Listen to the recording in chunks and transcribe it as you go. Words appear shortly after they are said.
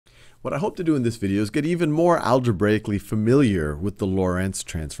What I hope to do in this video is get even more algebraically familiar with the Lorentz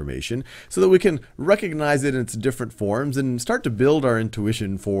transformation so that we can recognize it in its different forms and start to build our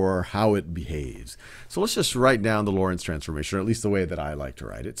intuition for how it behaves. So let's just write down the Lorentz transformation, or at least the way that I like to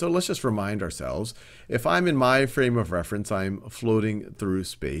write it. So let's just remind ourselves, if I'm in my frame of reference, I'm floating through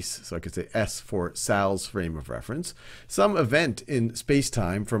space. So I could say S for Sal's frame of reference. Some event in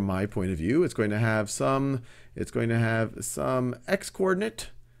space-time from my point of view, it's going to have some x coordinate.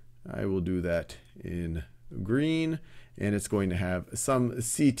 I will do that in green, and it's going to have some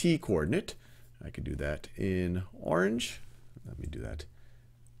CT coordinate. I could do that in orange. Let me do that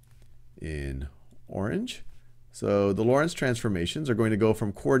in orange. So the Lorentz transformations are going to go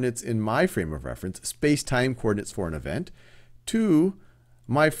from coordinates in my frame of reference, space-time coordinates for an event, to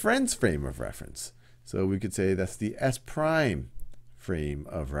my friend's frame of reference. So we could say that's the S prime frame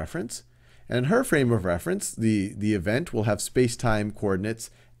of reference. And in her frame of reference, the event will have space-time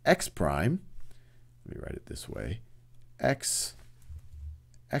coordinates x prime. Let me write it this way. x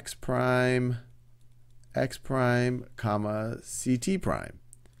prime, comma, ct prime.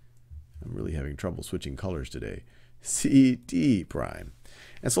 I'm really having trouble switching colors today. ct prime.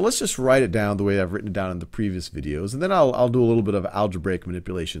 And so let's just write it down the way I've written it down in the previous videos, and then I'll do a little bit of algebraic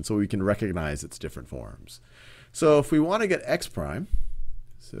manipulation so we can recognize its different forms. So if we want to get x prime,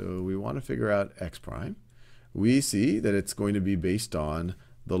 so we want to figure out x prime, we see that it's going to be based on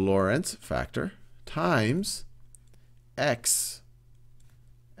the Lorentz factor times x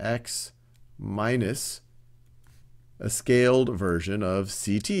minus a scaled version of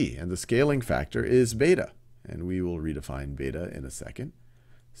ct. And the scaling factor is beta. And we will redefine beta in a second.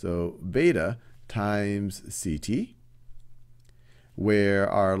 So beta times ct, where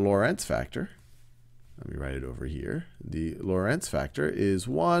our Lorentz factor, let me write it over here. The Lorentz factor is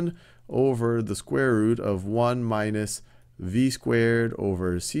 1 over the square root of 1 minus v squared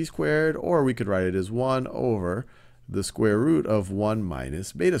over c squared, or we could write it as 1 over the square root of 1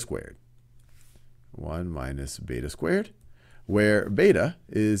 minus beta squared. 1 minus beta squared, where beta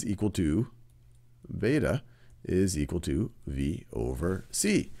is equal to v over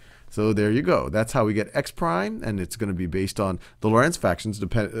c. So there you go. That's how we get x prime, and it's going to be based on the Lorentz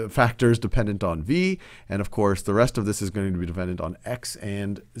factors dependent on v, and of course the rest of this is going to be dependent on x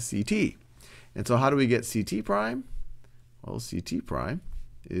and ct. And so how do we get ct prime? Well, ct prime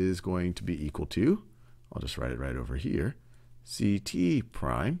is going to be equal to, I'll just write it right over here, ct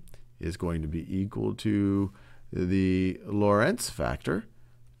prime is going to be equal to the Lorentz factor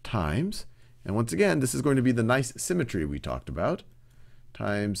times, and once again, this is going to be the nice symmetry we talked about,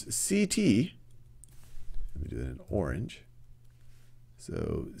 times ct, let me do that in orange,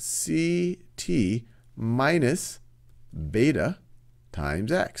 so ct minus beta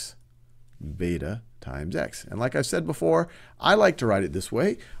times x. Beta times x. And like I've said before, I like to write it this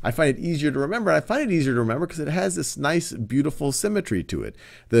way. I find it easier to remember. And I find it easier to remember because it has this nice, beautiful symmetry to it.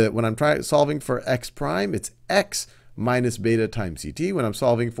 When I'm solving for x prime, it's x minus beta times ct. When I'm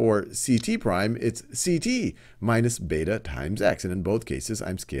solving for ct prime, it's ct minus beta times x. And in both cases,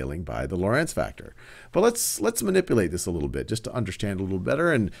 I'm scaling by the Lorentz factor. But let's manipulate this a little bit just to understand a little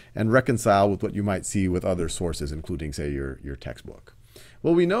better and reconcile with what you might see with other sources, including, say, your textbook.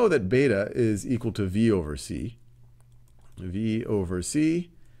 Well, we know that beta is equal to v over c,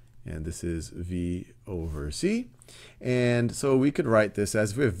 and this is v over c. And so we could write this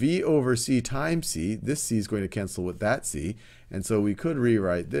as we have v over c times c. This c is going to cancel with that c. And so we could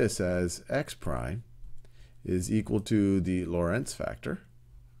rewrite this as x prime is equal to the Lorentz factor,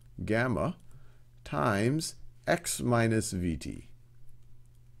 gamma, times x minus vt.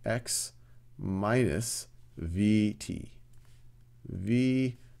 X minus vt.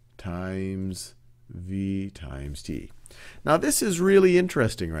 V times t. Now this is really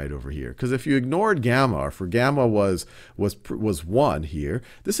interesting right over here, because if you ignored gamma, or for gamma was 1 here,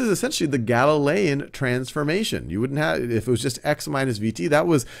 this is essentially the Galilean transformation. You wouldn't have, if it was just x minus vt, that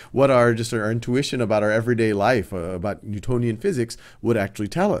was what our intuition about our everyday life, about Newtonian physics, would actually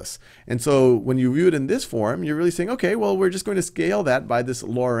tell us. And so when you view it in this form, you're really saying, okay, well, we're just going to scale that by this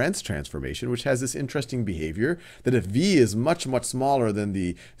Lorentz transformation, which has this interesting behavior that if v is much, much smaller than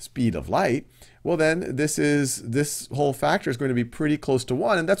the speed of light, well then this whole factor is going to be pretty close to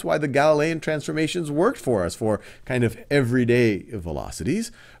 1, and that's why the Galilean transformations worked for us for kind of everyday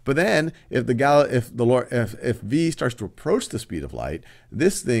velocities. But then if v starts to approach the speed of light,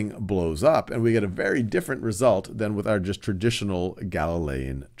 this thing blows up, and we get a very different result than with our just traditional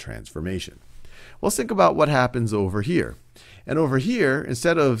Galilean transformation. Let's think about what happens over here. And over here,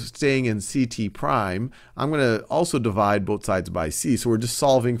 instead of staying in ct prime, I'm going to also divide both sides by c. So we're just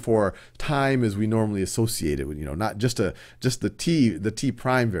solving for time as we normally associate it with, not just the t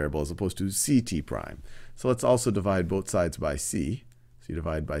prime variable as opposed to ct prime. So let's also divide both sides by c. So you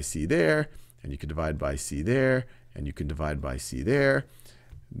divide by c there, and you can divide by c there, and you can divide by c there.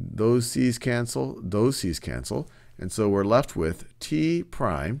 Those c's cancel, those c's cancel. And so we're left with t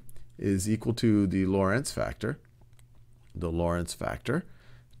prime is equal to the Lorentz factor,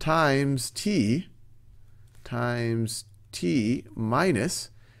 times t minus,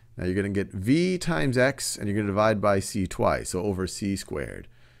 now you're going to get v times x, and you're going to divide by c twice, so over c squared.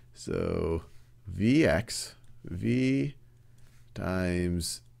 So vx, v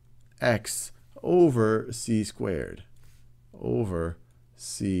times x over c squared,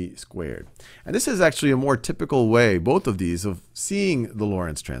 And this is actually a more typical way, both of these, of seeing the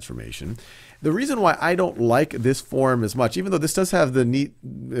Lorentz transformation. The reason why I don't like this form as much, even though this does have the neat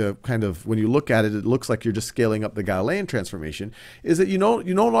kind of, when you look at it, it looks like you're just scaling up the Galilean transformation, is that you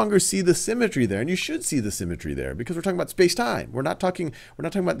no longer see the symmetry there, and you should see the symmetry there because we're talking about space-time. We're not talking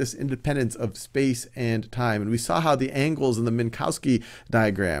about this independence of space and time. And we saw how the angles in the Minkowski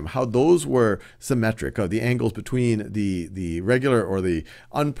diagram, how those were symmetric, the angles between the regular or the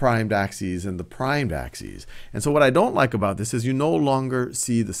unprimed axes and the primed axes. And so what I don't like about this is you no longer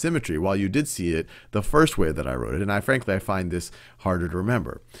see the symmetry, while you did see it the first way that I wrote it. And frankly, I find this harder to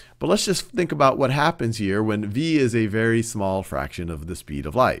remember. But let's just think about what happens here when v is a very small fraction of the speed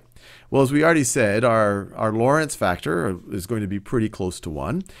of light. Well, as we already said, our Lorentz factor is going to be pretty close to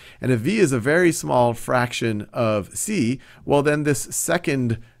 1. And if v is a very small fraction of c, well, then this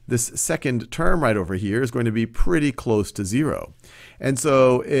second term right over here is going to be pretty close to 0. And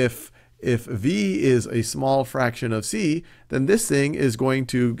so if v is a small fraction of c, then this thing is going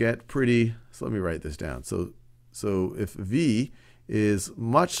to get pretty, so let me write this down. So if v is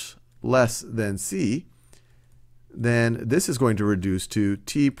much less than c, then this is going to reduce to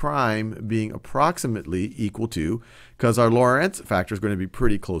t prime being approximately equal to, because our Lorentz factor is going to be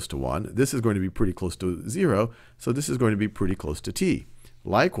pretty close to 1. This is going to be pretty close to 0, so this is going to be pretty close to t.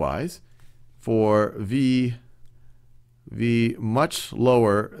 Likewise, for v much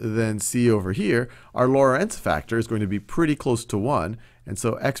lower than c over here, our Lorentz factor is going to be pretty close to 1, and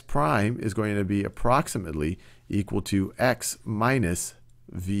so x prime is going to be approximately equal to x minus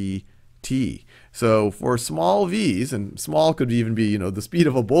vt. So for small v's, and small could even be the speed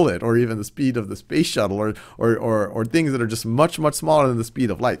of a bullet, or even the speed of the space shuttle, or things that are just much smaller than the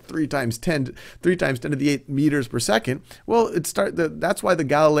speed of light, 3 times 10 to the 8 meters per second. Well, that's why the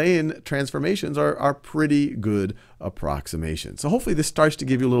Galilean transformations are pretty good approximations. So hopefully this starts to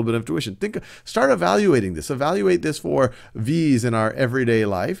give you a little bit of intuition. Start evaluating this. Evaluate this for v's in our everyday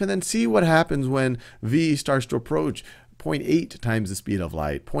life, and then see what happens when v starts to approach 0.8 times the speed of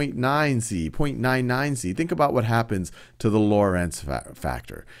light, 0.9c, 0.99c. Think about what happens to the Lorentz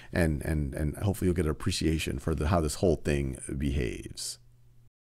factor, and hopefully you'll get an appreciation for how this whole thing behaves.